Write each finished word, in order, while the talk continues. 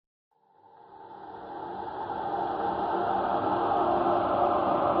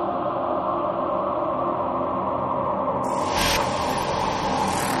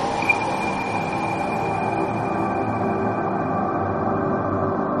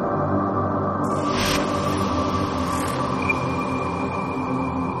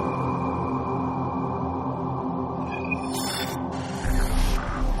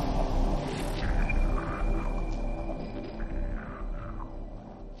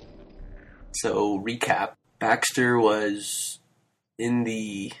So, recap. Baxter was in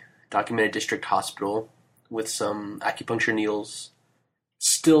the documented district hospital with some acupuncture needles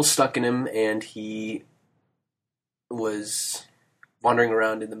still stuck in him, and he was wandering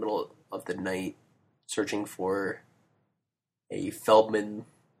around in the middle of the night searching for a Feldman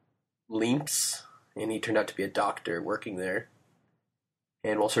Links, and he turned out to be a doctor working there.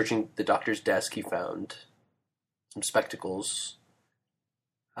 And while searching the doctor's desk, he found some spectacles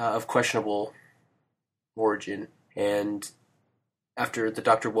of questionable origin. And after the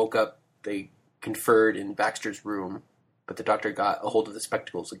doctor woke up, they conferred in Baxter's room, but the doctor got a hold of the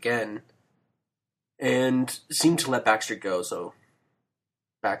spectacles again and seemed to let Baxter go. So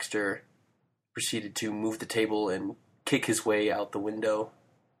Baxter proceeded to move the table and kick his way out the window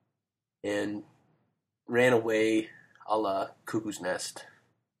and ran away a la Cuckoo's Nest,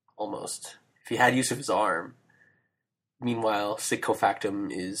 almost. If he had use of his arm. Meanwhile, Sic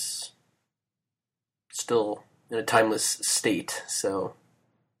Factum is still in a timeless state, so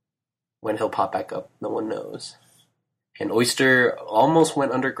when he'll pop back up, no one knows. And Oyster almost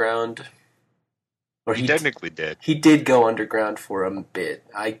went underground. Or he technically did. He did go underground for a bit.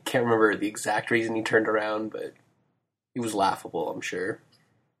 I can't remember the exact reason he turned around, but it was laughable, I'm sure.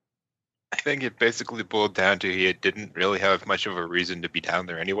 I think it basically boiled down to he didn't really have much of a reason to be down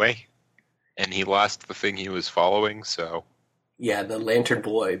there anyway. And he lost the thing he was following, so... Yeah, the Lantern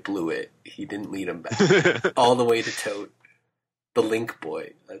Boy blew it. He didn't lead him back. All the way to Tote. The Link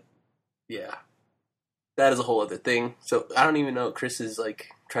Boy. Yeah. That is a whole other thing. So, I don't even know. Chris is,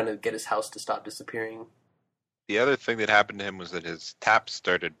 trying to get his house to stop disappearing. The other thing that happened to him was that his tap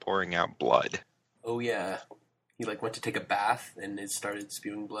started pouring out blood. Oh, yeah. He, went to take a bath, and it started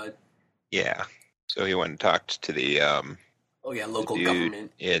spewing blood. Yeah. So he went and talked to the, local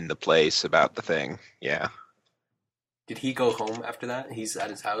government. In the place about the thing. Yeah. Did he go home after that? He's at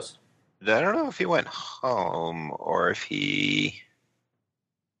his house? I don't know if he went home or if he...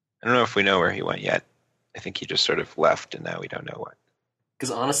 I don't know if we know where he went yet. I think he just sort of left and now we don't know what.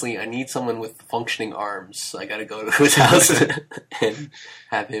 Because honestly, I need someone with functioning arms. So I gotta go to his house and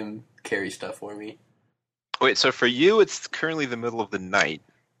have him carry stuff for me. Wait, so for you it's currently the middle of the night.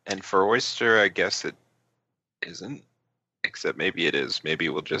 And for Oyster, I guess it isn't. Except maybe it is. Maybe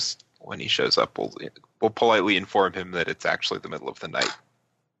we'll just, when he shows up, we'll politely inform him that it's actually the middle of the night.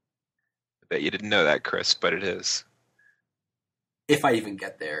 I bet you didn't know that, Chris, but it is. If I even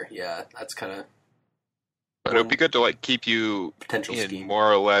get there, yeah, that's kind of... But it would be good to keep you potential in scheme.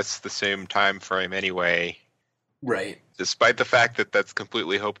 More or less the same time frame anyway. Right. Despite the fact that that's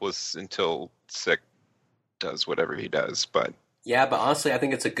completely hopeless until Sick does whatever he does, but... Yeah, but honestly, I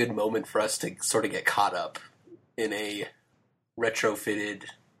think it's a good moment for us to sort of get caught up in a retrofitted,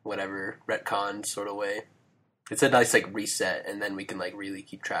 whatever, retcon sort of way. It's a nice, reset, and then we can, really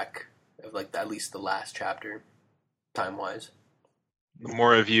keep track of, at least the last chapter, time-wise. The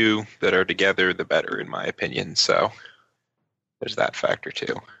more of you that are together, the better, in my opinion, so there's that factor,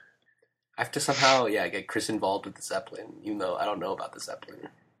 too. I have to somehow, get Chris involved with the Zeppelin, even though I don't know about the Zeppelin.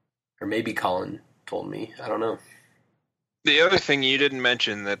 Or maybe Colin told me. I don't know. The other thing you didn't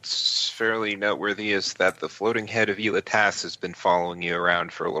mention that's fairly noteworthy is that the floating head of Elatas has been following you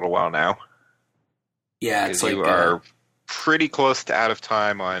around for a little while now. Yeah, it's you are pretty close to out of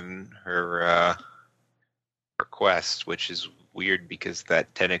time on her quest, which is weird because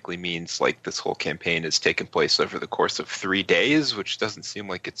that technically means this whole campaign has taken place over the course of 3 days, which doesn't seem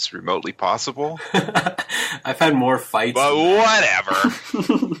like it's remotely possible. I've had more fights. But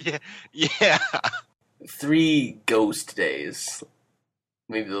whatever. Yeah. 3 ghost days.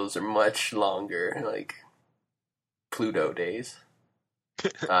 Maybe those are much longer, Pluto days.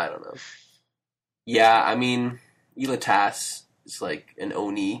 I don't know. Yeah, I mean, Elatas is an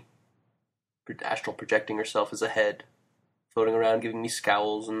Oni, astral projecting herself as a head, floating around giving me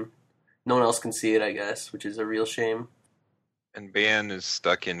scowls, and no one else can see it, I guess, which is a real shame. And Ban is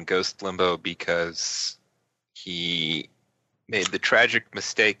stuck in ghost limbo because he made the tragic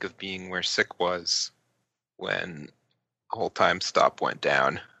mistake of being where Sick was when the whole time stop went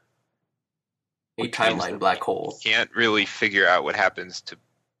down. A timeline black hole. Can't really figure out what happens to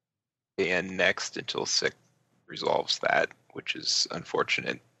Ban next until Sick resolves that, which is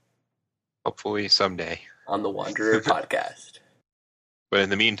unfortunate. Hopefully someday. On the Wanderer podcast. But in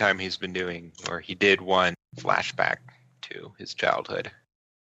the meantime, he did one flashback to his childhood.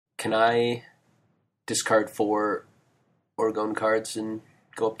 Can I discard 4 Orgone cards and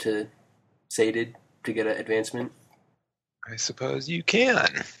go up to Sated to get an advancement? I suppose you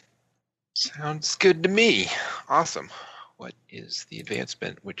can. Sounds good to me. Awesome. What is the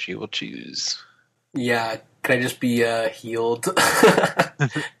advancement which you will choose? Yeah, Can I just be healed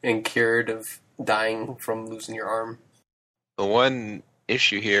and cured of dying from losing your arm? The one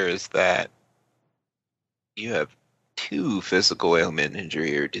issue here is that you have two physical ailment,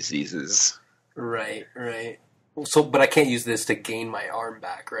 injury, or diseases. Right. Well, but I can't use this to gain my arm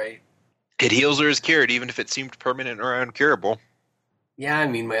back, right? It heals or is cured, even if it seemed permanent or uncurable. Yeah, I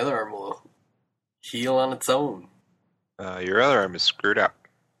mean, my other arm will heal on its own. Your other arm is screwed up.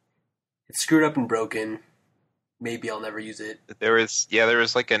 It's screwed up and broken. Maybe I'll never use it. There is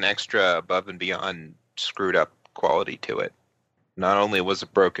like an extra above and beyond screwed up quality to it. Not only was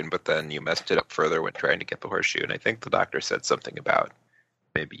it broken, but then you messed it up further when trying to get the horseshoe, and I think the doctor said something about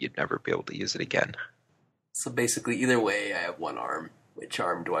maybe you'd never be able to use it again. So basically, either way, I have one arm. Which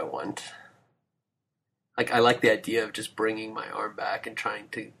arm do I want? Like, I like the idea of just bringing my arm back and trying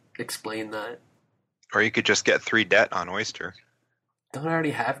to explain that. Or you could just get 3 debt on Oyster. Don't I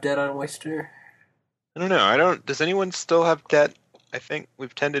already have debt on Oyster? I don't know. Does anyone still have debt? I think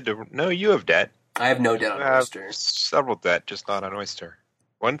we've tended to... No, you have debt. I have no debt on Oyster. Several debt, just not on Oyster.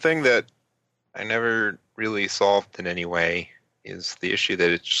 One thing that I never really solved in any way is the issue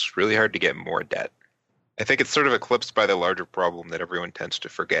that it's just really hard to get more debt. I think it's sort of eclipsed by the larger problem that everyone tends to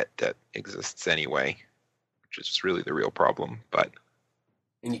forget debt exists anyway, which is really the real problem, but...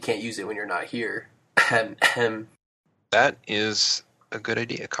 And you can't use it when you're not here. That is a good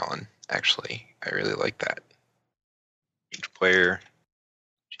idea, Colin. Actually, I really like that. Each player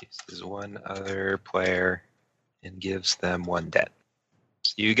chooses one other player and gives them 1 debt.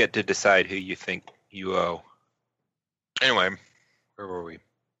 So you get to decide who you think you owe. Anyway, where were we?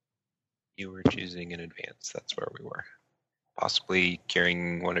 You were choosing in advance. That's where we were. Possibly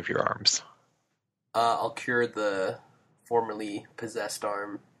curing one of your arms. I'll cure the formerly possessed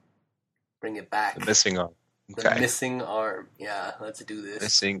arm. Bring it back. The missing arm. Okay. The missing arm. Yeah, let's do this.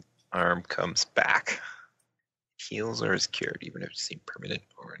 Missing arm comes back. Heals or is cured, even if it seemed permanent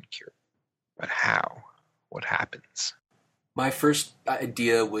or uncurable. But how? What happens? My first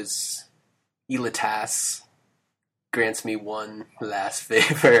idea was Elitas grants me one last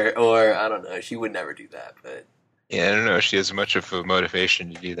favor, or I don't know. She would never do that, but yeah, I don't know. She has much of a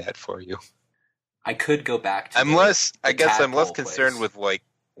motivation to do that for you. I could go back to. I'm less concerned with like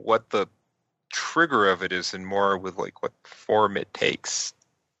what the trigger of it is, and more with like what form it takes.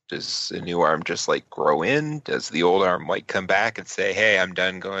 Does a new arm just like grow in? Does the old arm like come back and say, "Hey, I'm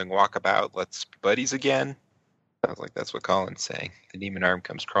done going walkabout. Let's be buddies again"? Sounds like that's what Colin's saying. The demon arm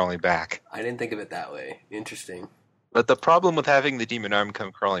comes crawling back. I didn't think of it that way. Interesting. But the problem with having the demon arm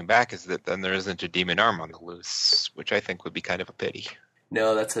come crawling back is that then there isn't a demon arm on the loose, which I think would be kind of a pity.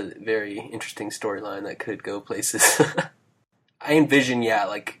 No, that's a very interesting storyline that could go places. I envision,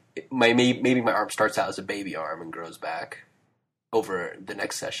 like maybe my arm starts out as a baby arm and grows back over the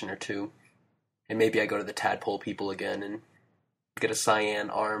next session or two. And maybe I go to the tadpole people again and get a cyan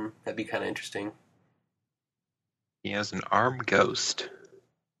arm. That'd be kind of interesting. He has an arm ghost.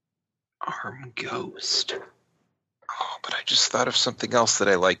 Arm ghost. Oh, but I just thought of something else that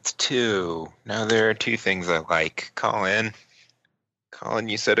I liked too. Now there are 2 things I like. Colin,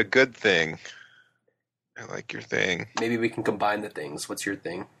 you said a good thing. I like your thing. Maybe we can combine the things. What's your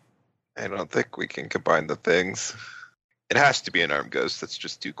thing? I don't think we can combine the things. It has to be an arm ghost. That's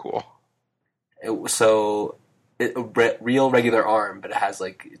just too cool. Real regular arm, but it has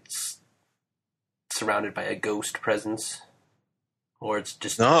it's surrounded by a ghost presence, or it's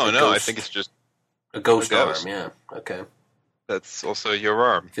just I think it's just a ghost arm. Yeah, okay. That's also your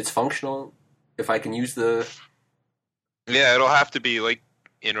arm. If it's functional, if I can use the... Yeah, it'll have to be,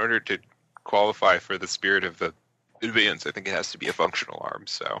 in order to qualify for the spirit of the advance, I think it has to be a functional arm,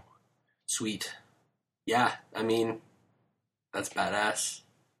 so... Sweet. Yeah, I mean, that's badass.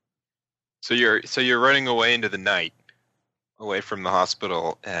 So you're running away into the night, away from the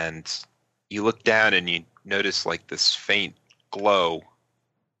hospital, and you look down and you notice, this faint glow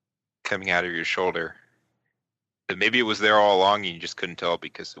coming out of your shoulder. But maybe it was there all along and you just couldn't tell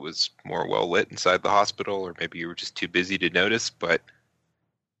because it was more well lit inside the hospital, or maybe you were just too busy to notice. But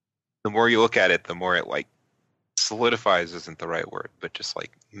the more you look at it, the more it solidifies isn't the right word, but just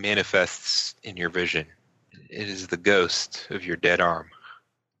manifests in your vision. It is the ghost of your dead arm.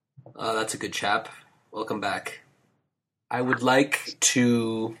 That's a good chap. Welcome back. I would like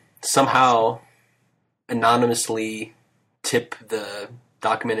to somehow anonymously tip the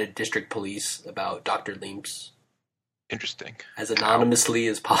documented district police about Dr. Leemps. Interesting. As anonymously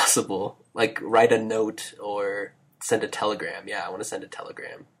as possible. Write a note or send a telegram. Yeah, I want to send a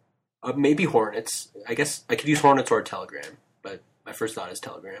telegram. Maybe Hornets. I guess I could use Hornets or a telegram, but my first thought is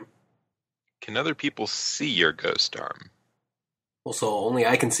telegram. Can other people see your ghost arm? Also, only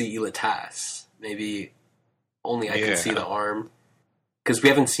I can see Elitas. Maybe Only I can see Yeah. the arm. Because we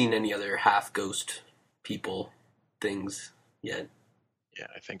haven't seen any other half-ghost people things yet. Yeah,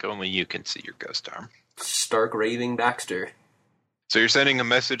 I think only you can see your ghost arm. Stark raving Baxter. So you're sending a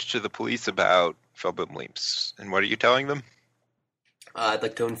message to the police about Felbum-Leaps, and what are you telling them? I'd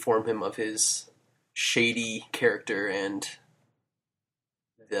like to inform him of his shady character and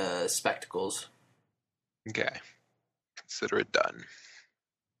the spectacles. Okay. Consider it done.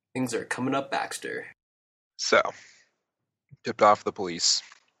 Things are coming up, Baxter. So, tipped off the police.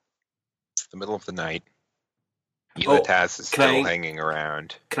 It's the middle of the night. Elitas is still hanging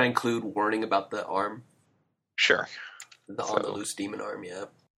around. Can I include warning about the arm? Sure. The on the loose demon arm, yeah.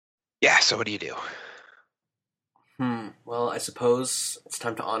 Yeah, so what do you do? Well, I suppose it's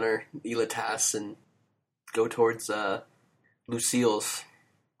time to honor Elitas and go towards Lucille's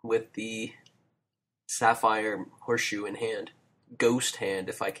with the sapphire horseshoe in hand. Ghost hand,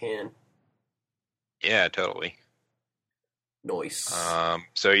 if I can. Yeah, totally. Nice.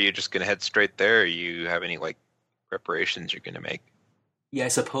 So are you just gonna head straight there, or you have any, like, preparations you're gonna make? Yeah, I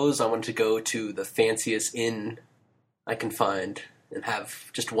suppose I want to go to the fanciest inn I can find and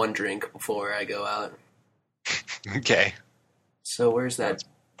have just one drink before I go out. Okay. So where's that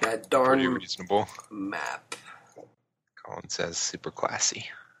darn Pretty reasonable. map? Colin says super classy.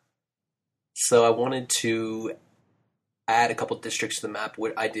 So I wanted to add a couple districts to the map,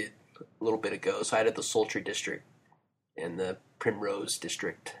 what I did a little bit ago. So I added the Sultry district and the Primrose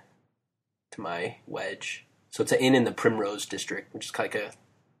district to my wedge. So it's an inn in the Primrose district, which is kind of like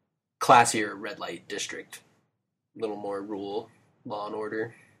a classier red light district. A little more rule, law and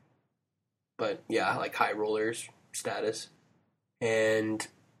order. But yeah, like high rollers status. And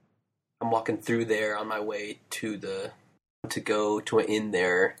I'm walking through there on my way to go to an inn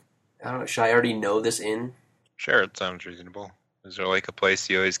there. I don't know, should I already know this inn? Sure, it sounds reasonable. Is there, like, a place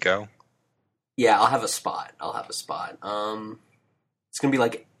you always go? Yeah, I'll have a spot. It's gonna be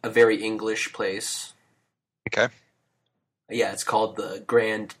like a very English place. Okay. Yeah, it's called the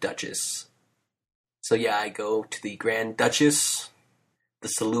Grand Duchess. So yeah, I go to the Grand Duchess, the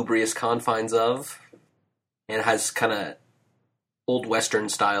salubrious confines of, and it has kind of old Western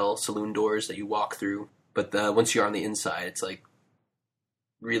style saloon doors that you walk through. But once you're on the inside, it's like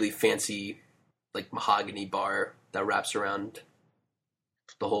really fancy, like mahogany bar that wraps around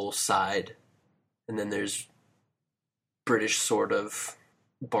the whole side. And then there's British sort of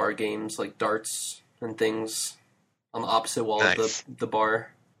bar games like darts and things on the opposite wall of the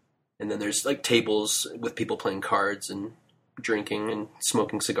bar. And then there's like tables with people playing cards and drinking and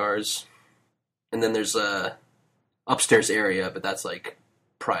smoking cigars. And then there's a upstairs area, but that's like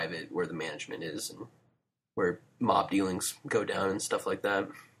private where the management is and where mob dealings go down and stuff like that.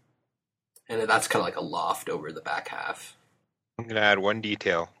 And that's kind of like a loft over the back half. I'm going to add one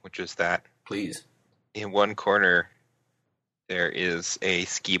detail, which is that Please. in one corner there is a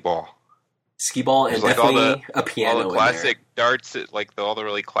skee ball. Skee ball and like definitely a piano all the classic darts, like all the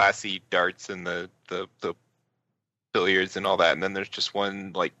really classy darts and the billiards and all that. And then there's just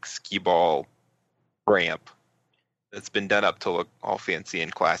one like skee ball ramp that's been done up to look all fancy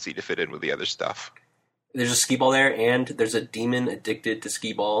and classy to fit in with the other stuff. There's a skee ball there, and there's a demon addicted to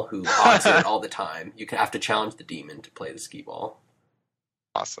skee ball who hogs it all the time. You have to challenge the demon to play the skee ball.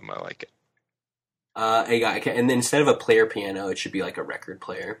 Awesome, I like it. And then instead of a player piano, it should be like a record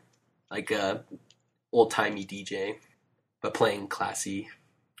player. Like a old-timey DJ, but playing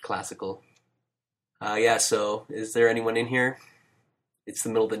classical. So is there anyone in here? It's the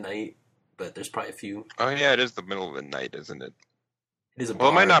middle of the night, but there's probably a few. Oh yeah, it is the middle of the night, isn't it? It is a bar.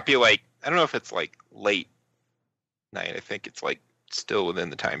 Well, it might not be like, I don't know if it's like late night. I think it's like still within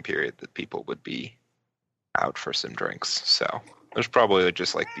the time period that people would be out for some drinks. So there's probably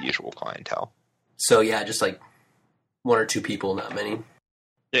just like the usual clientele. So yeah, just like one or two people, not many.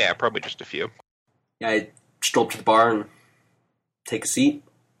 Yeah, probably just a few. Yeah, I stroll up to the bar and take a seat.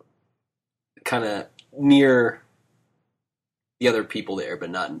 Kind of near the other people there, but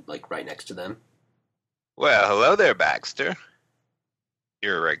not like right next to them. Well, hello there, Baxter.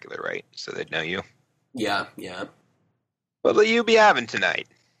 You're a regular, right? So they'd know you. Yeah. What'll you be having tonight?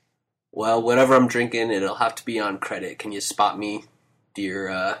 Well, whatever I'm drinking, it'll have to be on credit. Can you spot me,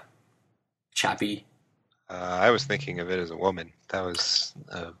 dear chappie? I was thinking of it as a woman. That was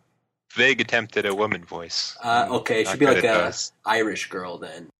a vague attempt at a woman voice. Okay, it should be like a Irish girl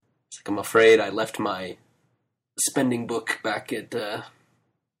then. It's like, I'm afraid I left my spending book back at the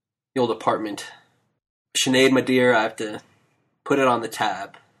old apartment. Sinead, my dear, I have to put it on the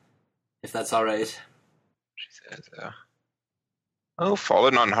tab, if that's all right. She says,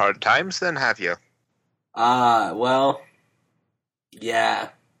 fallen on hard times then, have you? Well, yeah.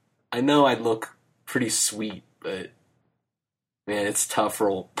 I know I look pretty sweet but man, it's tough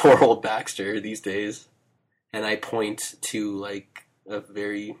for poor old Baxter these days. And I point to like a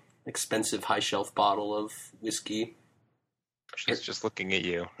very expensive high shelf bottle of whiskey. She's just looking at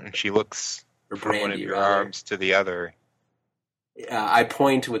you, and she looks or from one of brandy, your rather. arms to the other. I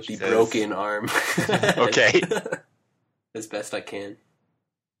point with She the says- broken arm. Okay. As best I can.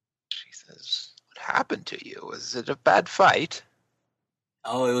 She says, "What happened to you? Was it a bad fight?"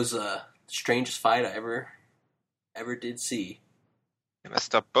 Oh, it was the strangest fight I ever did see. You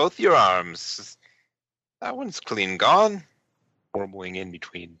messed up both your arms. That one's clean gone. Wormling in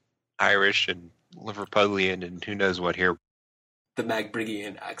between Irish and Liverpudlian and who knows what here. The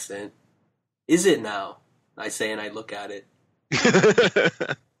Magbriggian accent. Is it now? I say, and I look at it.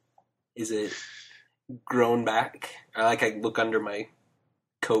 Is it grown back? I look under my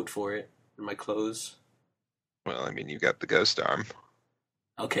coat for it, and my clothes. Well, I mean, you got the ghost arm.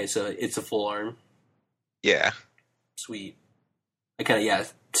 Okay, so it's a full arm. Yeah. Sweet. I kind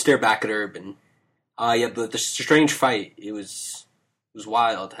of, stare back at Herb and... the strange fight, it was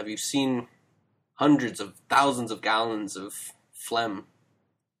wild. Have you seen hundreds of thousands of gallons of phlegm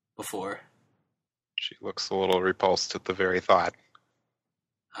before? She looks a little repulsed at the very thought.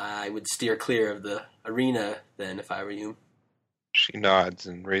 I would steer clear of the arena then if I were you. She nods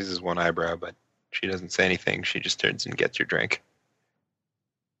and raises one eyebrow, but she doesn't say anything. She just turns and gets your drink.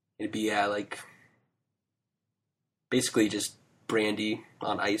 It'd be, basically just brandy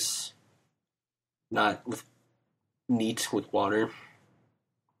on ice. Not neat with water,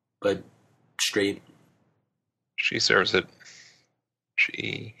 but straight. She serves it.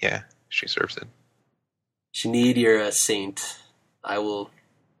 She serves it. Sinead, you're a saint. I will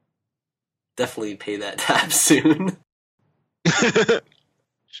definitely pay that tab soon.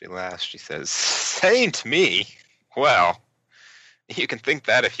 She laughs. She says, "Saint me? Well, you can think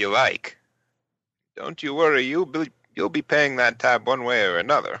that if you like. Don't you worry, you'll be paying that tab one way or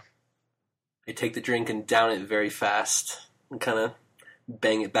another." I take the drink and down it very fast and kind of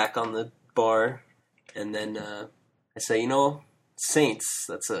bang it back on the bar. And then I say, saints,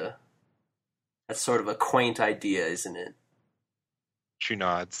 that's sort of a quaint idea, isn't it? She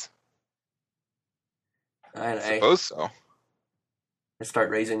nods. And I suppose so. I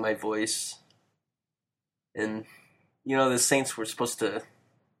start raising my voice. And, the saints were supposed to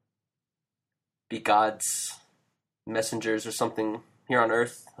be God's messengers or something here on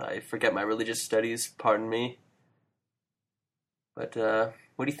Earth. I forget my religious studies, pardon me. But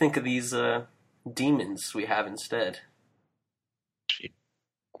what do you think of these demons we have instead? She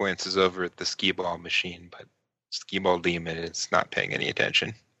glances over at the skee ball machine, but skee ball demon is not paying any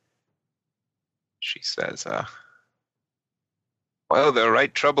attention. She says, "Well, they're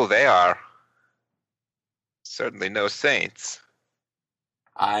right trouble they are. Certainly no saints."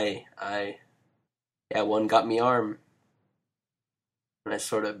 Yeah, one got me arm. And I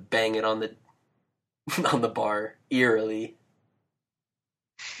sort of bang it on the on the bar eerily.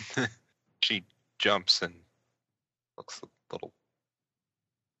 She jumps and looks a little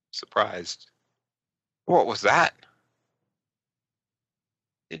surprised. "What was that?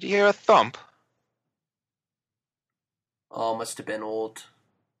 Did you hear a thump?" Oh, must have been old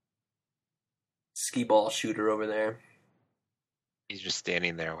skee ball shooter over there. He's just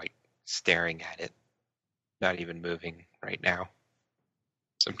standing there, staring at it, not even moving right now.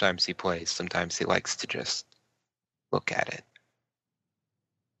 Sometimes he plays, sometimes he likes to just look at it.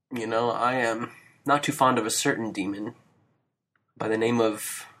 I am not too fond of a certain demon by the name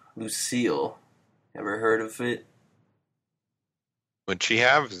of Lucille. Ever heard of it? Would she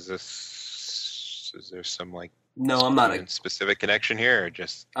have? Is there some No, I'm not. Specific connection here, or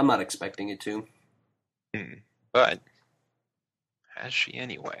just? I'm not expecting it to. But has she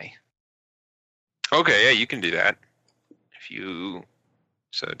anyway? Okay, yeah, you can do that if you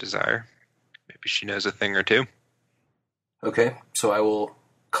so desire. Maybe she knows a thing or two. Okay, so I will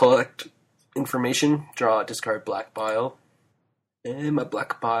collect information, draw, discard black bile, and my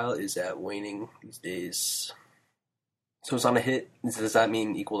black bile is at waning these days. So it's on a hit. Does that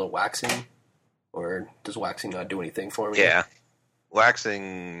mean equal to waxing? Or does waxing not do anything for me? Yeah.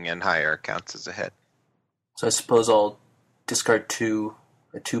 Waxing and higher counts as a hit. So I suppose I'll discard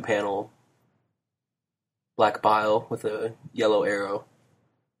a two-panel black bile with a yellow arrow,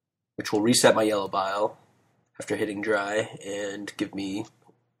 which will reset my yellow bile after hitting dry and give me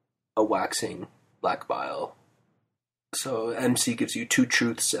a waxing black bile. So MC gives you 2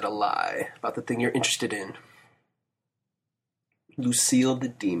 truths and a lie about the thing you're interested in. Lucille the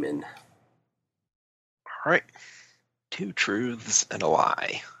Demon. All right. 2 truths and a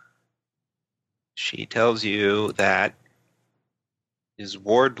lie. She tells you that His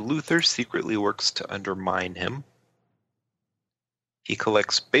ward Luther secretly works to undermine him. He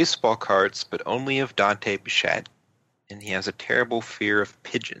collects baseball cards, but only of Dante Bichette, and he has a terrible fear of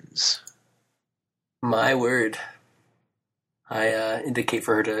pigeons. My word. I indicate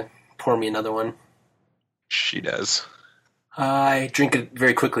for her to pour me another one. She does. I drink it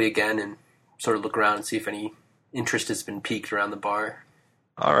very quickly again and sort of look around and see if any interest has been piqued around the bar.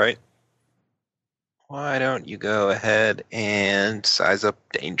 All right. Why don't you go ahead and size up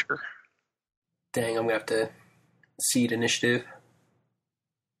danger? Dang, I'm going to have to cede initiative.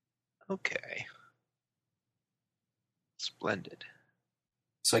 Okay. Splendid.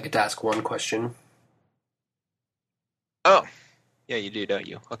 So I get to ask one question. Oh, yeah, you do, don't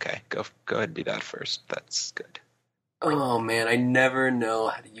you? Okay, go ahead and do that first. That's good. Oh man, I never know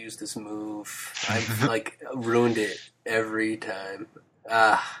how to use this move. I've ruined it every time.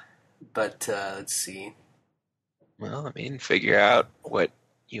 But let's see. Well, I mean, figure out what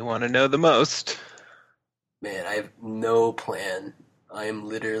you want to know the most. Man, I have no plan. I am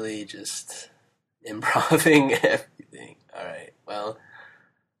literally just improving everything. Alright, well,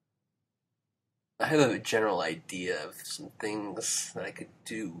 I have a general idea of some things that I could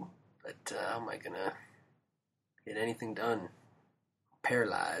do, but how am I gonna get anything done?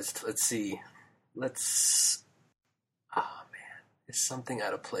 Paralyzed. Let's see. Oh man, is something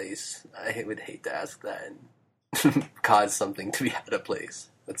out of place? I would hate to ask that and cause something to be out of place.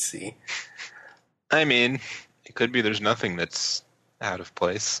 Let's see. I mean, it could be there's nothing that's out of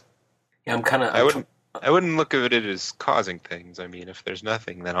place. Yeah, I'm kind of. I wouldn't look at it as causing things. I mean, if there's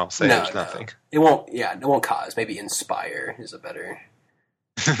nothing, then I'll say there's nothing. It won't. Yeah, it won't cause. Maybe inspire is a better.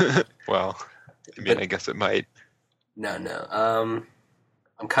 Well, I mean, I guess it might. No.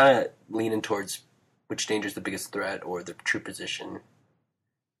 I'm kind of leaning towards which danger is the biggest threat or the true position.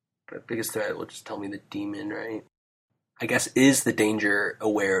 But biggest threat will just tell me the demon, right? I guess, is the danger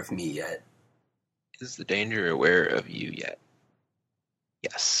aware of me yet? Is the danger aware of you yet?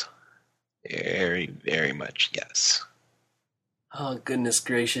 Yes. Very, very much yes. Oh, goodness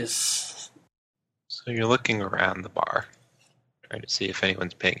gracious. So you're looking around the bar, trying to see if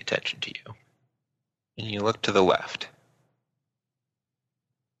anyone's paying attention to you. And you look to the left.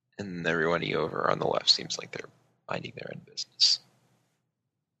 And everyone you over on the left seems like they're minding their own business.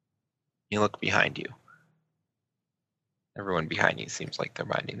 You look behind you. Everyone behind you seems like they're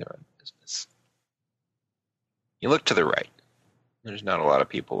minding their own business. You look to the right. There's not a lot of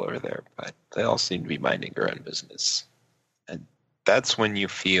people over there, but they all seem to be minding their own business. And that's when you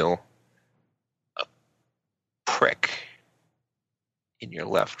feel a prick in your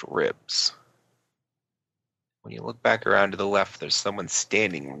left ribs. When you look back around to the left, there's someone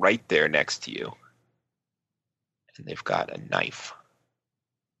standing right there next to you. And they've got a knife.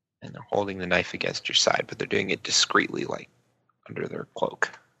 And they're holding the knife against your side, but they're doing it discreetly, like under their cloak.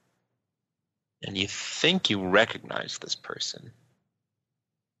 And you think you recognize this person,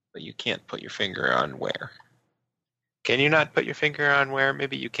 but you can't put your finger on where. Can you not put your finger on where?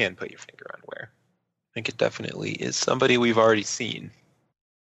 Maybe you can put your finger on where. I think it definitely is somebody we've already seen.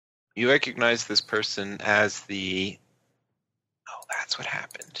 You recognize this person as the... Oh, that's what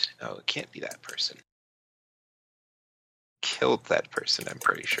happened. No, it can't be that person. Killed that person, I'm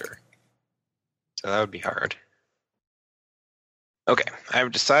pretty sure. So that would be hard. Okay,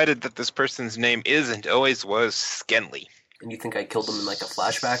 I've decided that this person's name is and always was Skenley. And you think I killed them in like a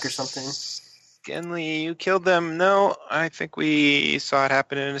flashback or something? Skenley, you killed them? No, I think we saw it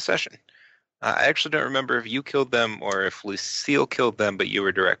happen in a session. I actually don't remember if you killed them or if Lucille killed them, but you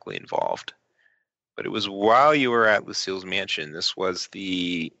were directly involved. But it was while you were at Lucille's mansion. This was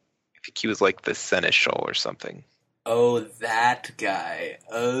I think he was like the seneschal or something. Oh, that guy.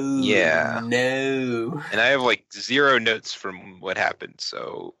 Oh, yeah. No. And I have like 0 notes from what happened,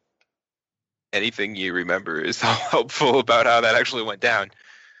 so anything you remember is all helpful about how that actually went down.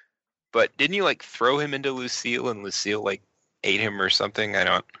 But didn't you like throw him into Lucille and Lucille like ate him or something?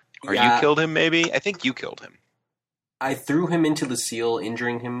 Or you killed him maybe? I think you killed him. I threw him into Lucille,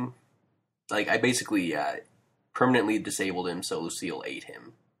 injuring him. Like, I basically permanently disabled him, so Lucille ate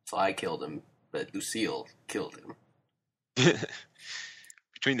him. So I killed him, but Lucille killed him.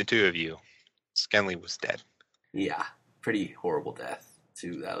 Between the two of you, Skenley was dead. Yeah, pretty horrible death,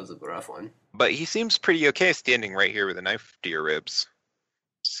 too. That was a rough one. But he seems pretty okay standing right here with a knife to your ribs.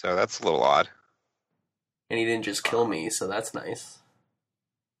 So that's a little odd. And he didn't just kill me, so that's nice.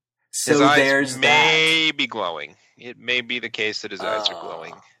 So his eyes there's may be glowing. It may be the case that his eyes are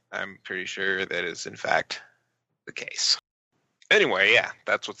glowing. I'm pretty sure that is, in fact, the case. Anyway, yeah,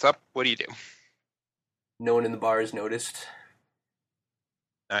 that's what's up. What do you do? No one in the bar has noticed?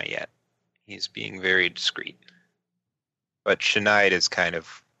 Not yet. He's being very discreet. But Sinead is kind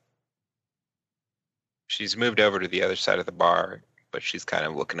of, she's moved over to the other side of the bar, but she's kind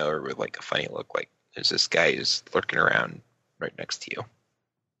of looking over with like a funny look, like there's this guy who's lurking around right next to you.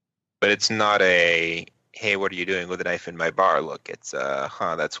 But it's not a, hey, what are you doing with a knife in my bar look. It's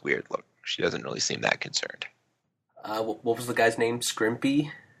that's weird look. She doesn't really seem that concerned. What was the guy's name?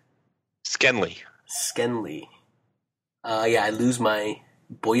 Scrimpy? Skenley. Skenley. Yeah, I lose my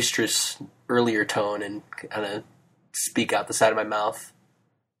boisterous earlier tone and kind of speak out the side of my mouth.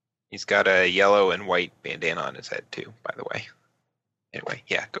 He's got a yellow and white bandana on his head, too, by the way. Anyway,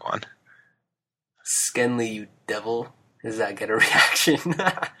 yeah, go on. Skenley, you devil. Does that get a reaction?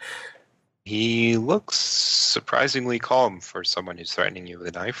 He looks surprisingly calm for someone who's threatening you with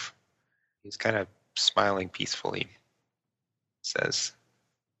a knife. He's kind of smiling peacefully. Says,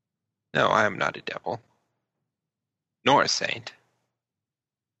 "No, I am not a devil. Nor a saint."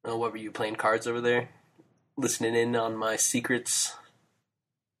 Oh, what were you playing cards over there? Listening in on my secrets?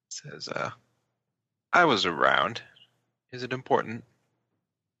 Says, I was around. Is it important?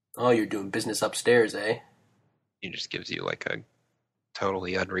 Oh, you're doing business upstairs, eh? He just gives you like a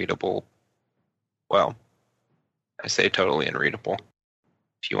totally unreadable, well, I say totally unreadable.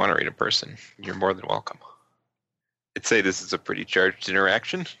 If you want to read a person, you're more than welcome. I'd say this is a pretty charged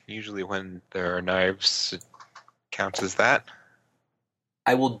interaction. Usually when there are knives, it counts as that.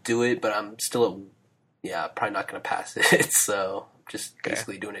 I will do it, but I'm still, probably not going to pass it, so just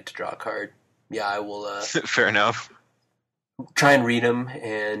basically doing it to draw a card. Yeah, I will Fair enough. try and read them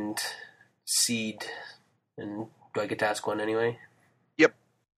and seed. And do I get to ask one anyway? Yep.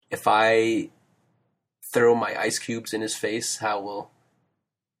 If I throw my ice cubes in his face, how will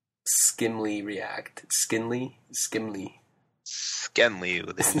Skimly react? Skimly? Skenley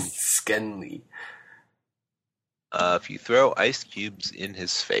with an Skenly. If you throw ice cubes in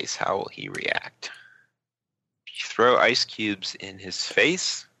his face, how will he react? If you throw ice cubes in his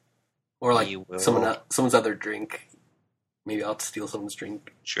face, Or like he will... someone's other drink. Maybe I'll steal someone's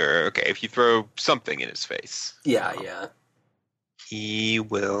drink. Sure, okay. If you throw something in his face, Yeah. he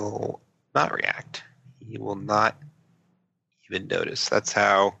will not react. He will not even notice. That's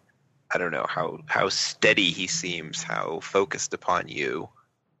how, I don't know, how steady he seems, how focused upon you.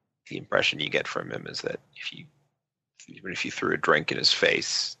 The impression you get from him is that even if you threw a drink in his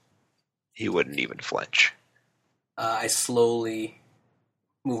face, he wouldn't even flinch. I slowly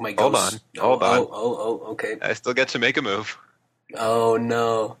move my Hold ghost. on. Okay. I still get to make a move. Oh,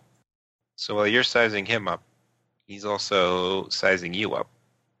 no. So while you're sizing him up, he's also sizing you up.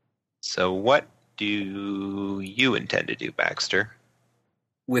 So what do you intend to do, Baxter?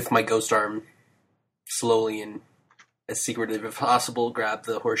 With my ghost arm, slowly and as secretive as possible, grab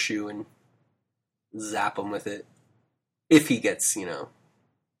the horseshoe and zap him with it. If he gets,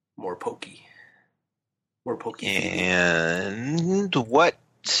 more pokey. More pokey. And what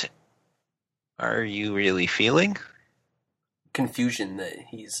are you really feeling? Confusion that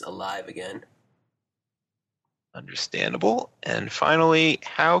he's alive again. Understandable. And finally,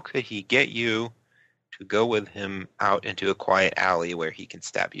 how could he get you to go with him out into a quiet alley where he can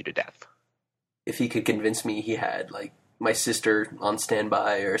stab you to death? If he could convince me he had, like, my sister on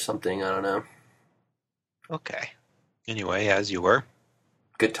standby or something, I don't know. Okay. Anyway, as you were.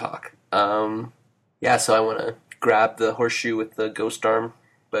 Good talk. Yeah, so I want to grab the horseshoe with the ghost arm,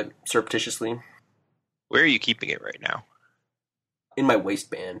 but surreptitiously. Where are you keeping it right now? In my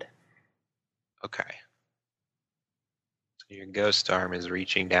waistband. Okay. So your ghost arm is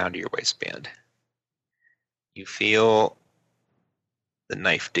reaching down to your waistband. You feel the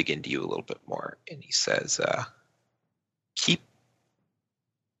knife dig into you a little bit more, and he says, keep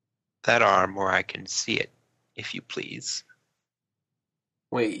that arm where I can see it, if you please.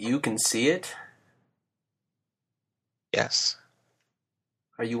 Wait, you can see it? Yes.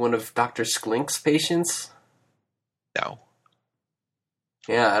 Are you one of Dr. Sklink's patients? No.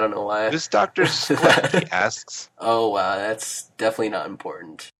 Yeah, I don't know why. Who's Dr. Sklink, he asks. Oh, wow, that's definitely not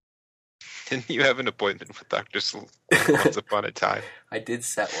important. Didn't you have an appointment with Dr. Sklink once upon a time? I did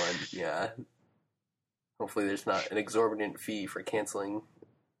set one, yeah. Hopefully there's not an exorbitant fee for canceling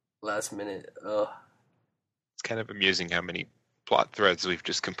last minute. Ugh. It's kind of amusing how many plot threads we've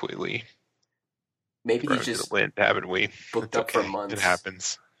just completely Maybe thrown he's to just the wind, haven't we? booked It's up for okay. months. It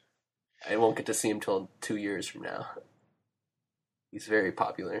happens. I won't get to see him till 2 years from now. He's very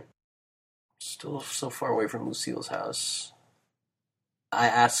popular. Still so far away from Lucille's house. I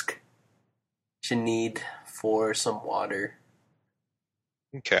ask Sinead for some water.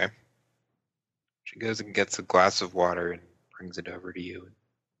 Okay. She goes and gets a glass of water and brings it over to you.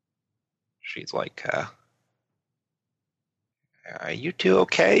 She's like, are you two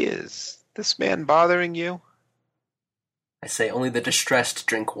okay? Is this man bothering you? I say only the distressed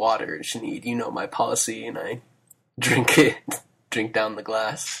drink water, Shanid. You know my policy, and I drink it, drink down the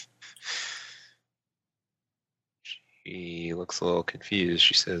glass. She looks a little confused.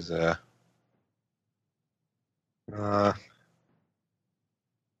 She says,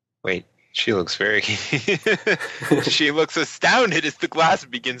 wait, she looks very... She looks astounded as the glass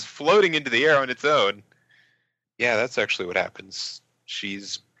begins floating into the air on its own. Yeah, that's actually what happens.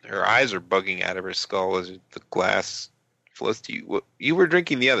 Her eyes are bugging out of her skull as the glass floats to you. You were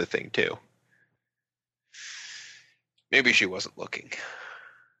drinking the other thing, too. Maybe she wasn't looking.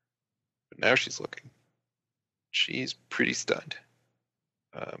 But now she's looking. She's pretty stunned.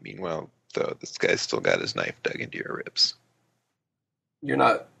 Meanwhile, though, this guy's still got his knife dug into your ribs. You're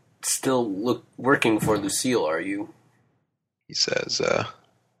not still working for Lucille, are you? He says,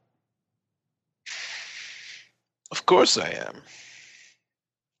 of course I am.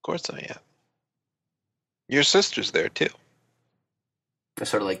 Of course I am. Your sister's there, too. I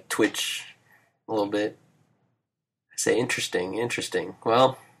sort of like twitch a little bit. I say, interesting.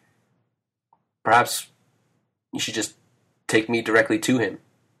 Well, perhaps you should just take me directly to him.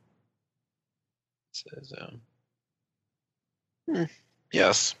 He says,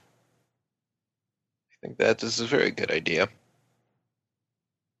 yes. I think that is a very good idea.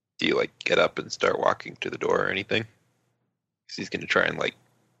 Do you, get up and start walking to the door or anything? Because he's going to try and,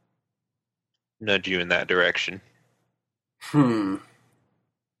 nudge you in that direction. Yeah,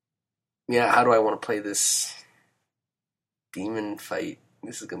 how do I want to play this demon fight?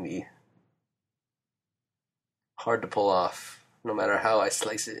 This is going to be hard to pull off, no matter how I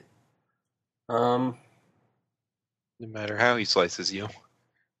slice it. No matter how he slices you.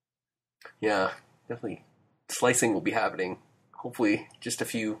 Yeah, definitely. Slicing will be happening. Hopefully, just a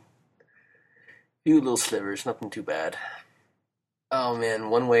few little slivers, nothing too bad. Oh man,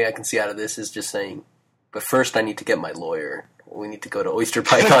 one way I can see out of this is just saying, but first I need to get my lawyer. We need to go to Oyster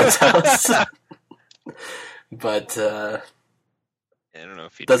Python's house. But, I don't know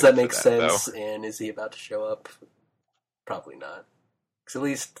if he does that make sense? Though. And is he about to show up? Probably not. Because at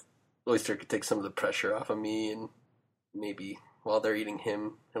least Oyster could take some of the pressure off of me, and maybe while they're eating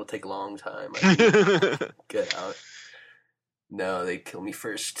him, it'll take a long time. I can get out. No, they kill me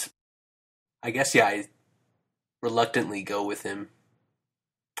first. I guess, yeah, I reluctantly go with him.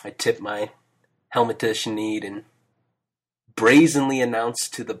 I tip my helmet to Shanid and brazenly announce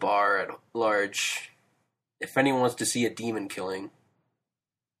to the bar at large, if anyone wants to see a demon killing,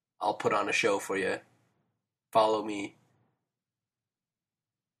 I'll put on a show for you. Follow me.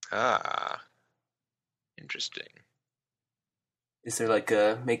 Ah. Interesting. Is there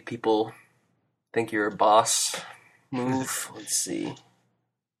a make people think you're a boss move? Let's see.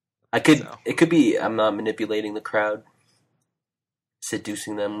 It could be I'm not manipulating the crowd,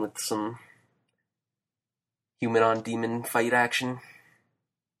 seducing them with some human on demon fight action.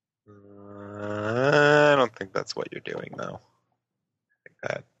 I don't think that's what you're doing, though. I think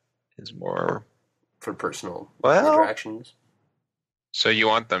that is more for personal interactions. So you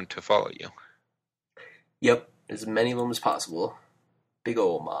want them to follow you? Yep, as many of them as possible. Big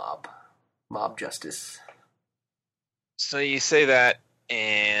old mob justice. So you say that,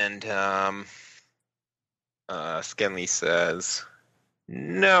 and Skenley says,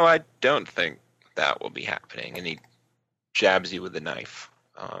 "No, I don't think that will be happening." And he jabs you with a knife.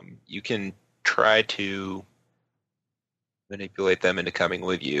 You can try to manipulate them into coming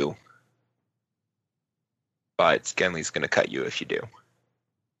with you, but Skenley's going to cut you if you do.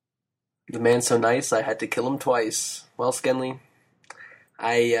 The man's so nice, I had to kill him twice. Well, Skenley,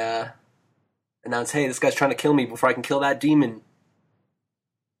 I announce, hey, this guy's trying to kill me before I can kill that demon.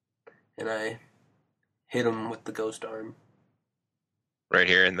 And I hit him with the ghost arm. Right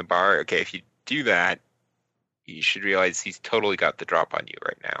here in the bar? Okay, if you do that, you should realize he's totally got the drop on you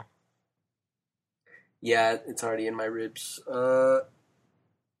right now. Yeah, it's already in my ribs. You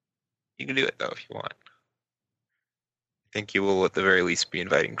can do it, though, if you want. I think you will, at the very least, be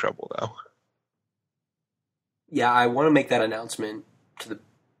inviting trouble, though. Yeah, I want to make that announcement to the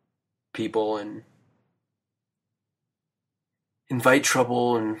people and invite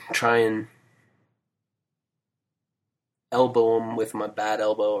trouble and try and elbow him with my bad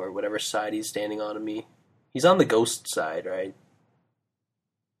elbow or whatever side he's standing on of me. He's on the ghost side, right?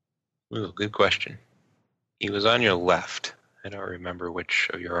 Ooh, good question. He was on your left. I don't remember which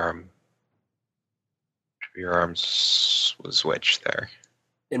of your arms was which there.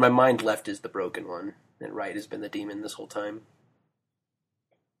 In my mind, left is the broken one, and right has been the demon this whole time.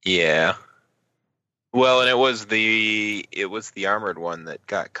 Yeah. Well, and it was the armored one that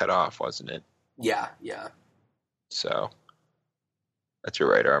got cut off, wasn't it? Yeah. So that's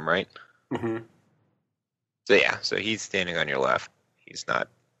your right arm, right? Mm-hmm. So yeah, so he's standing on your left. He's not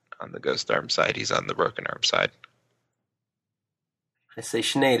on the ghost arm side. He's on the broken arm side. I say,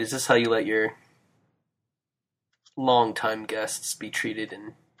 Sinead, is this how you let your long-time guests be treated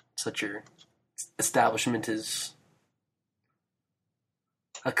in such your establishment as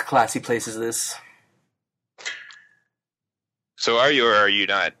a classy place as this? So are you or are you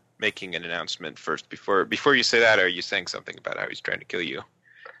not making an announcement first? Before you say that, are you saying something about how he's trying to kill you?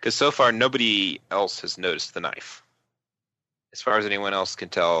 Because so far nobody else has noticed the knife. As far as anyone else can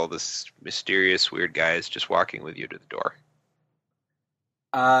tell, this mysterious weird guy is just walking with you to the door.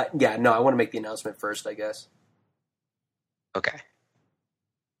 Yeah, no, I want to make the announcement first, I guess. Okay.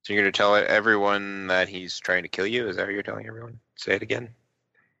 So you're going to tell everyone that he's trying to kill you? Is that what you're telling everyone? Say it again.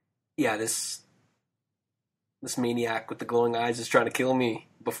 Yeah, this maniac with the glowing eyes is trying to kill me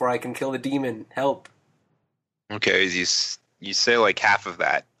before I can kill the demon. Help. Okay, you say like half of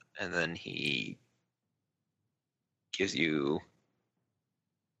that, and then he gives you a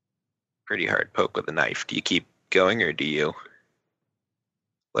pretty hard poke with a knife. Do you keep going, or do you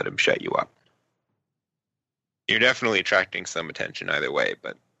let him shut you up? You're definitely attracting some attention either way,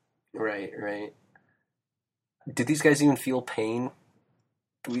 but... Right. Did these guys even feel pain?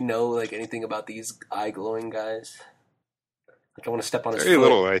 Do we know like anything about these eye glowing guys? Like I want to step on his very foot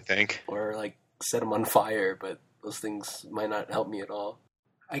little, I think. or like set him on fire, but those things might not help me at all.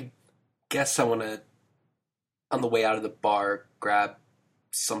 I guess I want to, on the way out of the bar, grab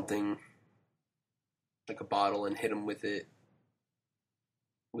something like a bottle and hit him with it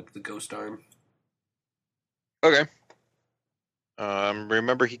with the ghost arm. Okay.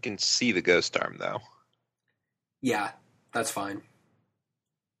 Remember he can see the ghost arm, though. Yeah, that's fine.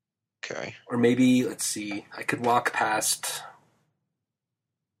 Okay. Or maybe, let's see, I could walk past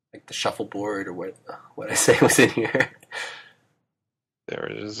like the shuffleboard or what I say was in here.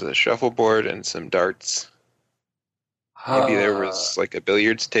 There is a shuffleboard and some darts. Maybe there was like a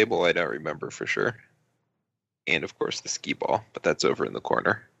billiards table, I don't remember for sure. And of course the skee ball, but that's over in the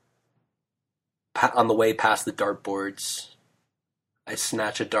corner. On the way past the dartboards, I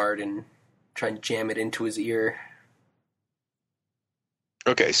snatch a dart and try and jam it into his ear.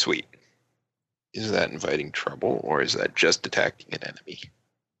 Okay, sweet. Is that inviting trouble, or is that just attacking an enemy?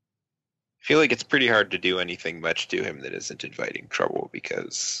 I feel like it's pretty hard to do anything much to him that isn't inviting trouble,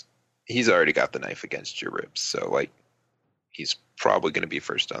 because he's already got the knife against your ribs, so, like, he's probably going to be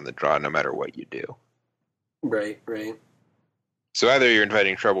first on the draw no matter what you do. Right. So either you're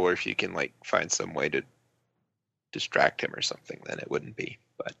inviting trouble, or if you can, like, find some way to distract him or something, then it wouldn't be,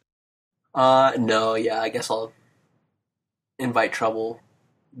 but... No, yeah, I guess I'll invite trouble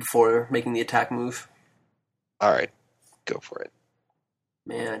before making the attack move. Alright, go for it.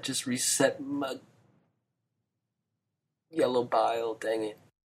 Man, I just reset my yellow bile, dang it.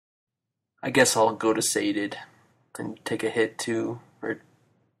 I guess I'll go to sated and take a hit too, or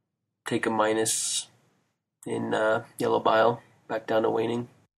take a minus in yellow bile, back down to waning.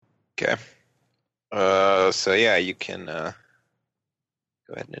 Okay. So yeah, you can go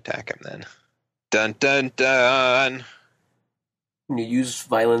ahead and attack him then. Dun dun dun! You use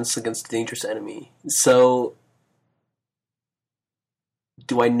violence against a dangerous enemy. So,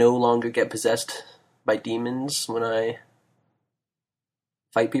 do I no longer get possessed by demons when I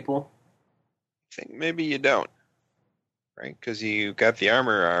fight people? I think maybe you don't. Right? Because you got the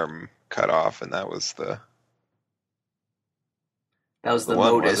armor arm cut off, and that was the the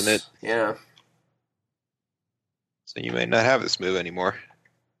one, modus, wasn't it? Yeah. So you may not have this move anymore.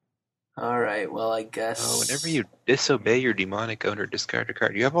 Alright, well, I guess... Oh, whenever you disobey your demonic owner, discard a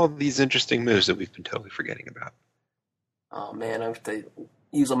card. You have all these interesting moves that we've been totally forgetting about. Oh man, I have to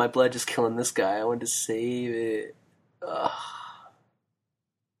use all my blood just killing this guy. I wanted to save it. Ugh.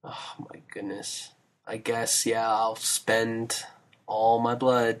 Oh my goodness. I guess, yeah, I'll spend all my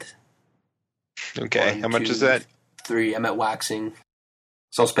blood. Okay, 1, how much 2, is that? 3. I'm at waxing.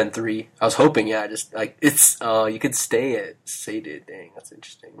 So I'll spend 3. I was hoping, yeah, just like it's you could stay at sated. Dang, that's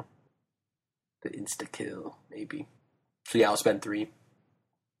interesting. The insta kill, maybe. So yeah, I'll spend 3.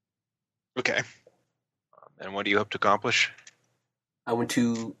 Okay. And what do you hope to accomplish? I want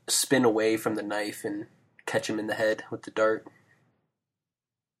to spin away from the knife and catch him in the head with the dart.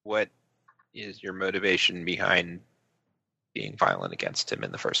 What is your motivation behind being violent against him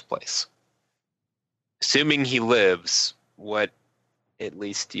in the first place? Assuming he lives, what at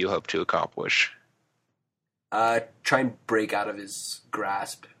least do you hope to accomplish? Try and break out of his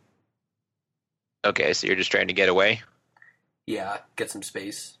grasp. Okay, so you're just trying to get away? Yeah, get some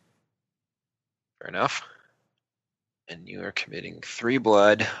space. Fair enough. And you are committing 3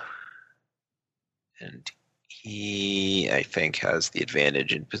 blood. And he, I think, has the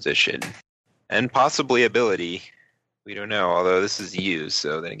advantage in position And possibly ability. We don't know, although this is used,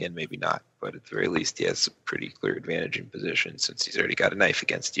 so then again, maybe not. But at the very least, he has a pretty clear advantage in position since he's already got a knife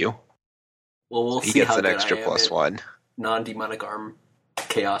against you. Well, we'll So he see gets how an good extra I am at +1. non-demonic arm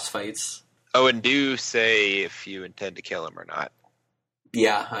chaos fights. Oh, and do say if you intend to kill him or not.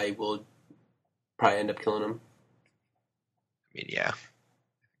 Yeah, I will probably end up killing him. I mean, yeah.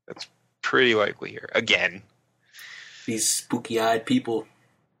 That's pretty likely here. Again. These spooky-eyed people. All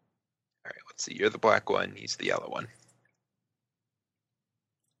right, let's see. You're the black one. He's the yellow one.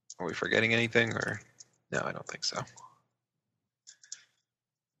 Are we forgetting anything? Or no, I don't think so.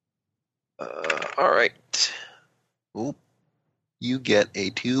 All right. Oop. You get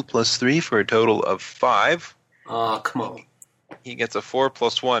a 2 + 3 for a total of 5. Oh, come on. He gets a 4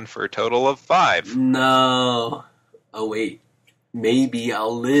 + 1 for a total of 5. No. Oh, wait. Maybe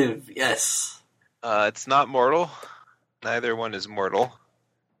I'll live. Yes. It's not mortal. Neither one is mortal.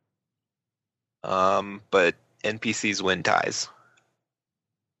 But NPCs win ties.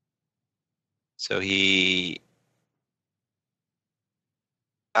 So he...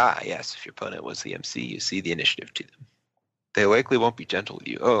 yes, if your opponent was the MC, you see the initiative to them. They likely won't be gentle with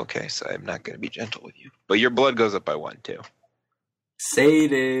you. Oh, okay, so I'm not going to be gentle with you. But your blood goes up by 1, too.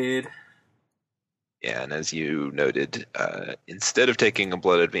 Sated. Yeah, and as you noted, instead of taking a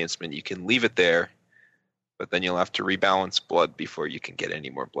blood advancement, you can leave it there, but then you'll have to rebalance blood before you can get any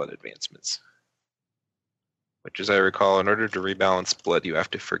more blood advancements. Which, as I recall, in order to rebalance blood, you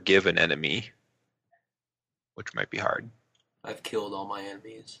have to forgive an enemy, which might be hard. I've killed all my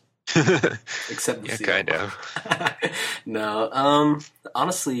enemies. Except the yeah, seal. kind of. No,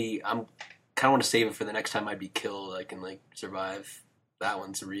 honestly, I'm kind of want to save it for the next time I'd be killed. I can, survive. That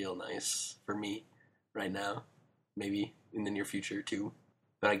one's real nice for me right now. Maybe in the near future, too.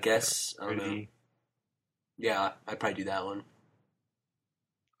 But I guess, I don't know. Yeah, I'd probably do that one.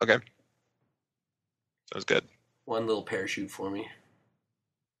 Okay. Sounds good. One little parachute for me.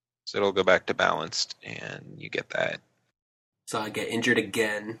 So it'll go back to balanced, and you get that. So I get injured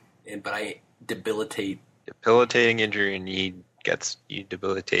again, but I debilitate. Debilitating injury, and you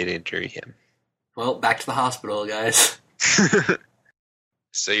debilitate injury him. Well, back to the hospital, guys.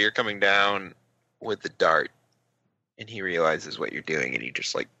 So you're coming down with the dart, and he realizes what you're doing, and he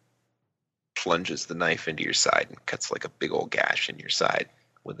just plunges the knife into your side and cuts a big old gash in your side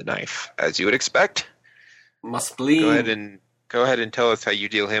with the knife, as you would expect. Must bleed. Go ahead and tell us how you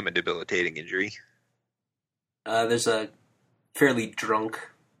deal him a debilitating injury. There's a fairly drunk,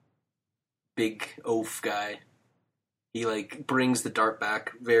 big oaf guy. He brings the dart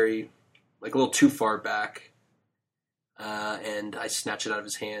back very, a little too far back, and I snatch it out of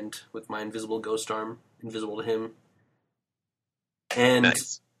his hand with my invisible ghost arm, invisible to him, and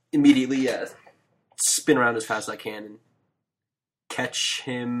Nice. Immediately, spin around as fast as I can and catch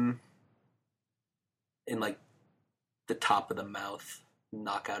him in the top of the mouth,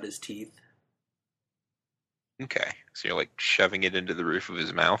 knock out his teeth. Okay, so you're shoving it into the roof of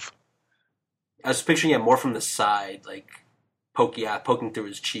his mouth. I was picturing it more from the side, poking through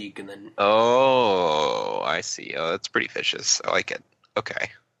his cheek, and then. Oh, I see. Oh, that's pretty vicious. I like it.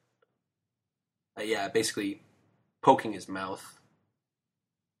 Okay. Basically poking his mouth.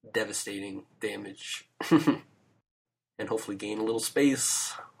 Devastating damage. And hopefully gain a little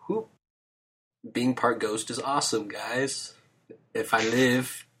space. Whoop. Being part ghost is awesome, guys. If I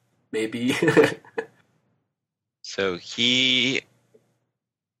live, maybe. So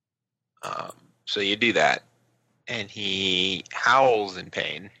so you do that, and he howls in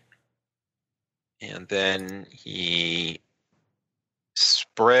pain, and then he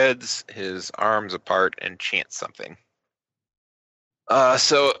spreads his arms apart and chants something.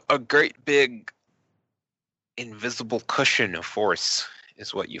 So a great big invisible cushion of force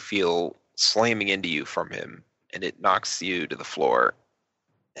is what you feel slamming into you from him, and it knocks you to the floor,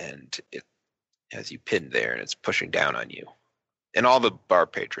 and it has you pinned there, and it's pushing down on you. And all the bar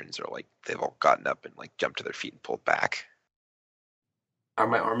patrons are they've all gotten up and jumped to their feet and pulled back. Are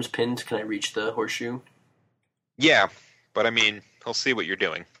my arms pinned? Can I reach the horseshoe? Yeah, but he'll see what you're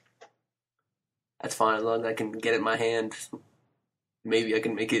doing. That's fine, as long as I can get it in my hand. Maybe I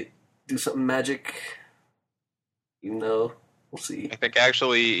can make it do something magic. Even though, we'll see. I think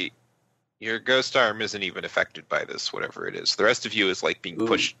actually your ghost arm isn't even affected by this, whatever it is. The rest of you is being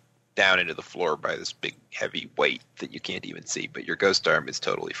pushed down into the floor by this big heavy weight that you can't even see, but your ghost arm is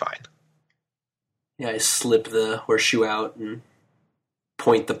totally fine. Yeah, I slip the horseshoe out and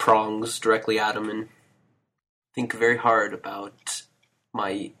point the prongs directly at him and think very hard about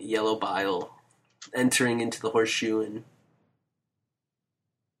my yellow bile entering into the horseshoe and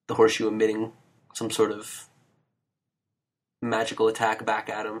the horseshoe emitting some sort of magical attack back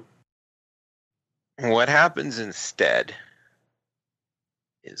at him. What happens instead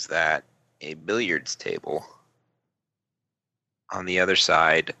is that a billiards table on the other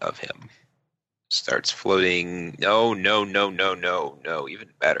side of him starts floating. No, no, no, no, no, no. Even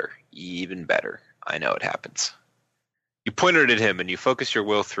better. Even better. I know it happens. You point it at him and you focus your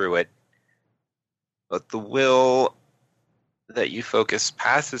will through it, but the will that you focus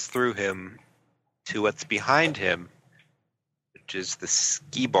passes through him to what's behind him, which is the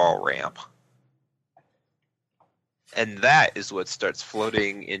skee ball ramp. And that is what starts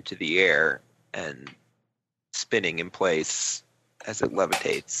floating into the air and spinning in place as it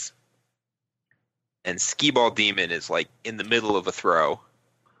levitates. And Skee Ball Demon is like in the middle of a throw.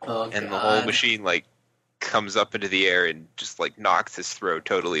 Oh, And God. the whole machine like comes up into the air and just like knocks his throw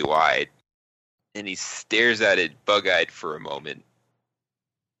totally wide. And he stares at it bug-eyed for a moment.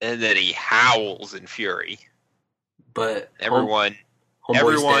 And then he howls in fury. But Everyone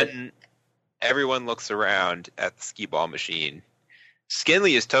Homeboy's dead. everyone looks around at the skee ball machine.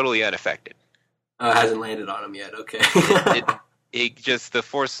 Skinley is totally unaffected. Hasn't landed on him yet. Okay. It just, the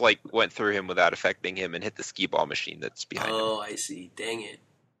force like went through him without affecting him and hit the skee ball machine that's behind him. Oh, I see. Dang it.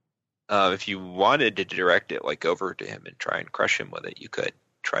 If you wanted to direct it like over to him and try and crush him with it, you could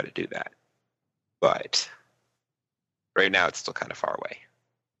try to do that. But right now it's still kind of far away.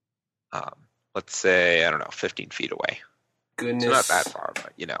 Let's say, I don't know, 15 feet away. Goodness. It's not that far,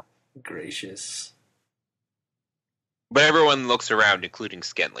 but you know. Gracious. But everyone looks around, including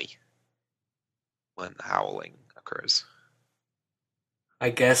Skenley, when the howling occurs. I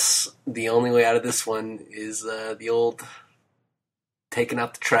guess the only way out of this one is the old taking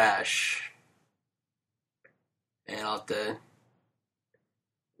out the trash. And I'll have to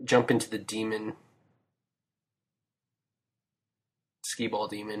jump into the demon. Skee ball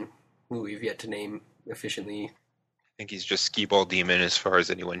demon, who we've yet to name efficiently. I think he's just Skee Ball Demon as far as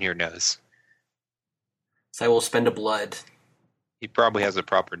anyone here knows. So I will spend a blood. He probably has a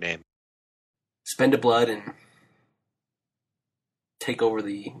proper name. Spend a blood and take over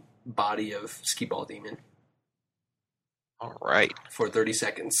the body of Skee ball demon All right. for 30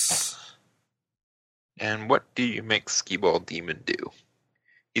 seconds. And what do you make Skee Ball Demon do?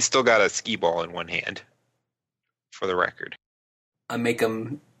 He's still got a skee ball in one hand, for the record. I make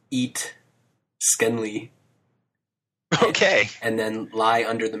him eat Skenley. Okay. And then lie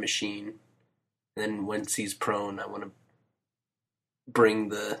under the machine. And then once he's prone, I want to bring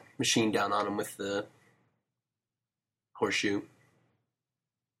the machine down on him with the horseshoe.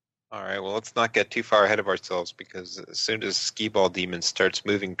 All right, well, let's not get too far ahead of ourselves, because as soon as Skee Ball Demon starts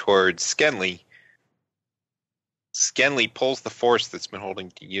moving towards Skenley, Skenley pulls the force that's been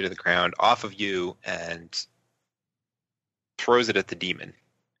holding you to the ground off of you and throws it at the demon.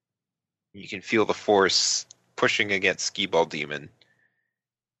 You can feel the force pushing against Skee Ball Demon.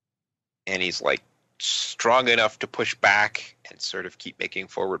 And he's like strong enough to push back and sort of keep making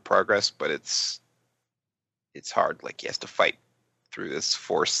forward progress, but it's hard. Like he has to fight through this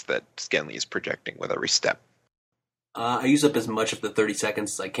force that Skenley is projecting with every step. I use up as much of the 30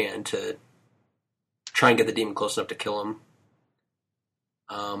 seconds as I can to try and get the demon close enough to kill him.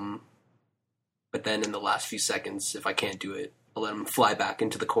 But then in the last few seconds, if I can't do it, I'll let him fly back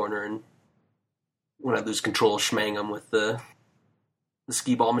into the corner, and when I lose control, schmang him with the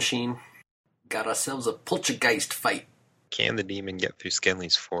skee ball machine. Got ourselves a poltergeist fight. Can the demon get through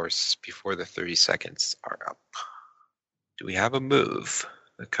Skenley's force before the 30 seconds are up? Do we have a move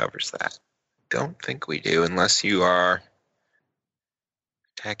that covers that? Don't think we do, unless you are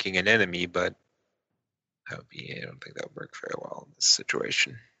attacking an enemy, but I don't think that would work very well in this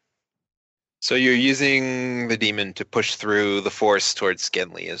situation. So you're using the demon to push through the force towards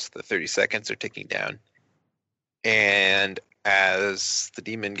Skenley as the 30 seconds are ticking down. And as the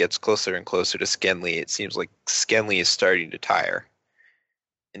demon gets closer and closer to Skenley, it seems like Skenley is starting to tire.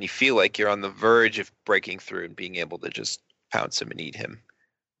 And you feel like you're on the verge of breaking through and being able to just pounce him and eat him.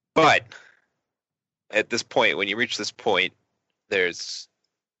 But at this point, when you reach this point, there's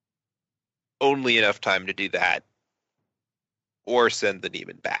only enough time to do that or send the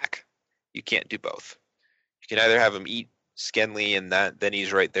demon back. You can't do both. You can either have him eat Skenley and then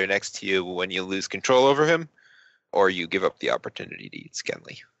he's right there next to you when you lose control over him, or you give up the opportunity to eat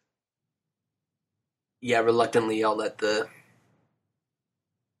Skenley. Yeah, reluctantly, I'll let the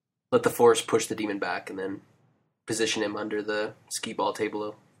force push the demon back and then position him under the skee ball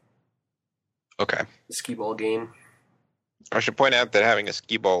table. Okay. The skee ball game. I should point out that having a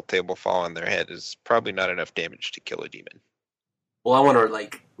skee ball table fall on their head is probably not enough damage to kill a demon. Well, I want to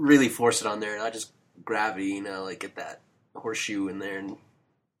like really force it on there, not just gravity, like get that horseshoe in there and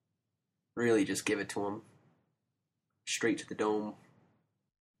really just give it to him straight to the dome.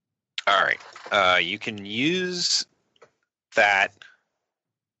 All right. You can use that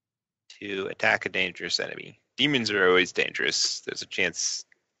to attack a dangerous enemy. Demons are always dangerous. There's a chance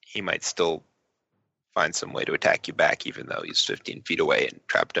he might still find some way to attack you back, even though he's 15 feet away and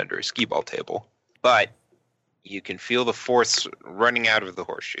trapped under a skee ball table. But you can feel the force running out of the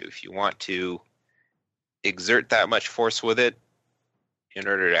horseshoe. If you want to exert that much force with it in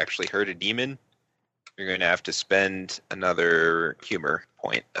order to actually hurt a demon, you're going to have to spend another humor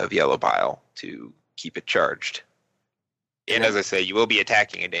point of yellow bile to keep it charged. And as I say, you will be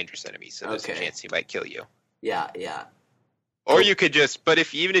attacking a dangerous enemy, so there's a chance he might kill you. Yeah. Or you could just,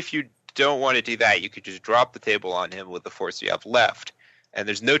 even if you don't want to do that, you could just drop the table on him with the force you have left, and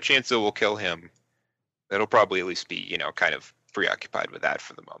there's no chance it will kill him. It'll probably at least be, kind of preoccupied with that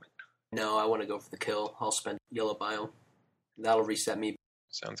for the moment. No, I want to go for the kill. I'll spend yellow bile. That'll reset me.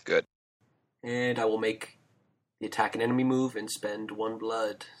 Sounds good. And I will make the attack an enemy move and spend 1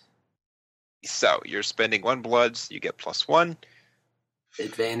 blood. So, you're spending 1 blood, so you get +1.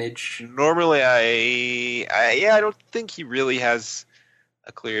 Advantage. Normally, I don't think he really has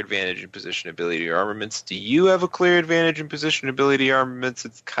a clear advantage in position, ability, or armaments. Do you have a clear advantage in position, ability, armaments?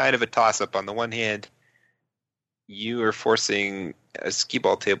 It's kind of a toss-up. On the one hand, you are forcing a skee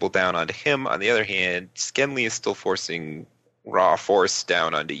ball table down onto him. On the other hand, Skenley is still forcing raw force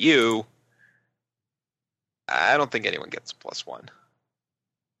down onto you. I don't think anyone gets +1.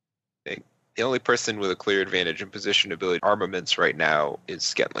 The only person with a clear advantage in position, ability, armaments right now is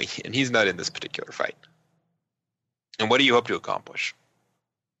Skenley, and he's not in this particular fight. And what do you hope to accomplish?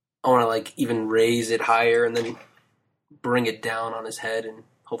 I want to even raise it higher and then bring it down on his head and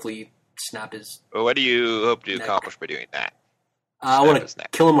hopefully snap his. Well, what do you hope to accomplish by doing that? I want to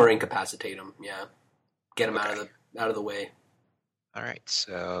kill him or incapacitate him. Yeah, get him out of the way. All right,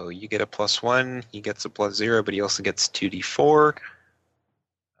 so you get a +1. He gets a +0, but he also gets 2d4.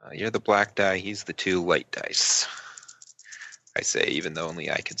 You're the black die. He's the 2 light dice. I say, even though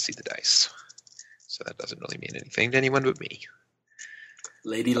only I can see the dice, so that doesn't really mean anything to anyone but me.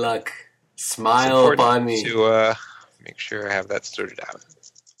 Lady Luck, smile upon me. To make sure I have that sorted out.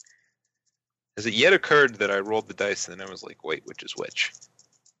 Has it yet occurred that I rolled the dice and then I was like, wait, which is which?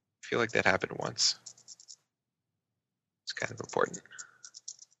 I feel like that happened once. It's kind of important.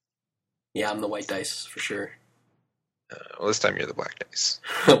 Yeah, I'm the white dice for sure. Well, this time you're the black dice.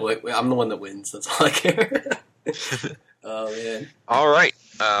 I'm the one that wins. That's all I care. Oh, man. All right.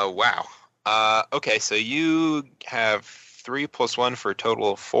 Wow. Okay, so you have 3 + 1 for a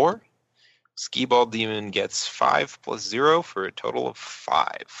total of 4. Skee ball demon gets 5 + 0 for a total of 5.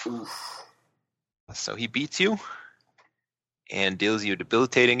 Oof. So he beats you and deals you a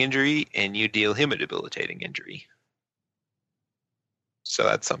debilitating injury, and you deal him a debilitating injury. So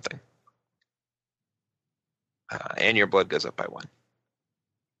that's something. And your blood goes up by 1.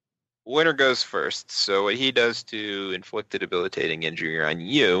 Winner goes first. So what he does to inflict a debilitating injury on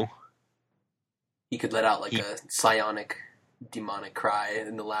you... He could let out a psionic, demonic cry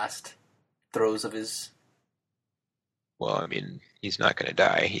in the last throes of his... Well, he's not going to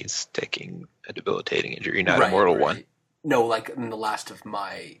die. He's taking a debilitating injury, not a mortal one. No, in the last of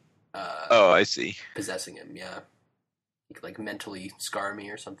my... oh, I see. Possessing him, yeah. He could, mentally scar me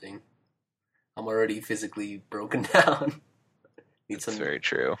or something. I'm already physically broken down. That's very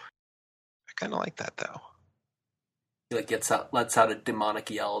true. I kind of like that, though. He, lets out a demonic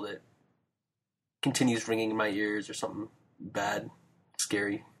yell that continues ringing in my ears or something bad,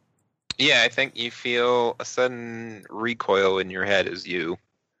 scary. Yeah, I think you feel a sudden recoil in your head as you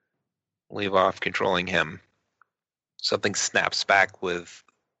leave off controlling him. Something snaps back with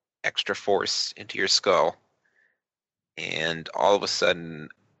extra force into your skull, and all of a sudden,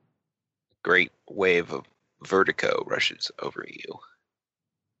 a great wave of vertigo rushes over you.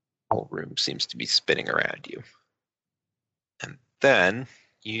 The whole room seems to be spinning around you. And then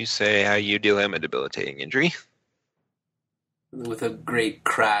you say how you deal him a debilitating injury. With a great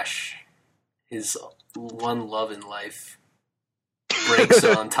crash, his one love in life breaks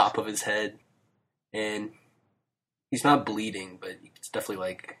on top of his head, and he's not bleeding, but it's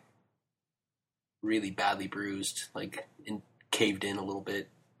definitely really badly bruised, caved in a little bit.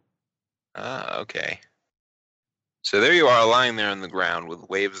 Ah, okay. So there you are, lying there on the ground with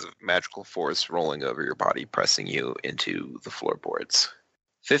waves of magical force rolling over your body, pressing you into the floorboards.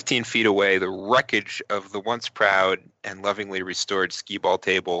 15 feet away, the wreckage of the once proud and lovingly restored skee ball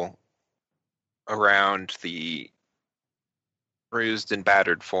table around the bruised and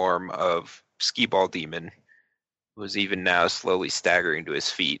battered form of skee ball demon, who is even now slowly staggering to his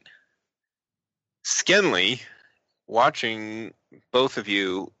feet. Skenley, watching both of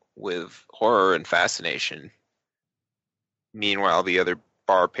you with horror and fascination. Meanwhile, the other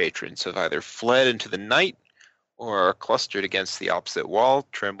bar patrons have either fled into the night or are clustered against the opposite wall,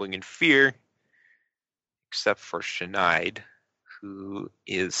 trembling in fear, except for Sinead, who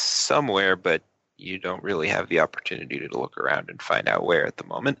is somewhere, but you don't really have the opportunity to look around and find out where at the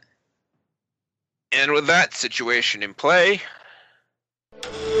moment. And with that situation in play,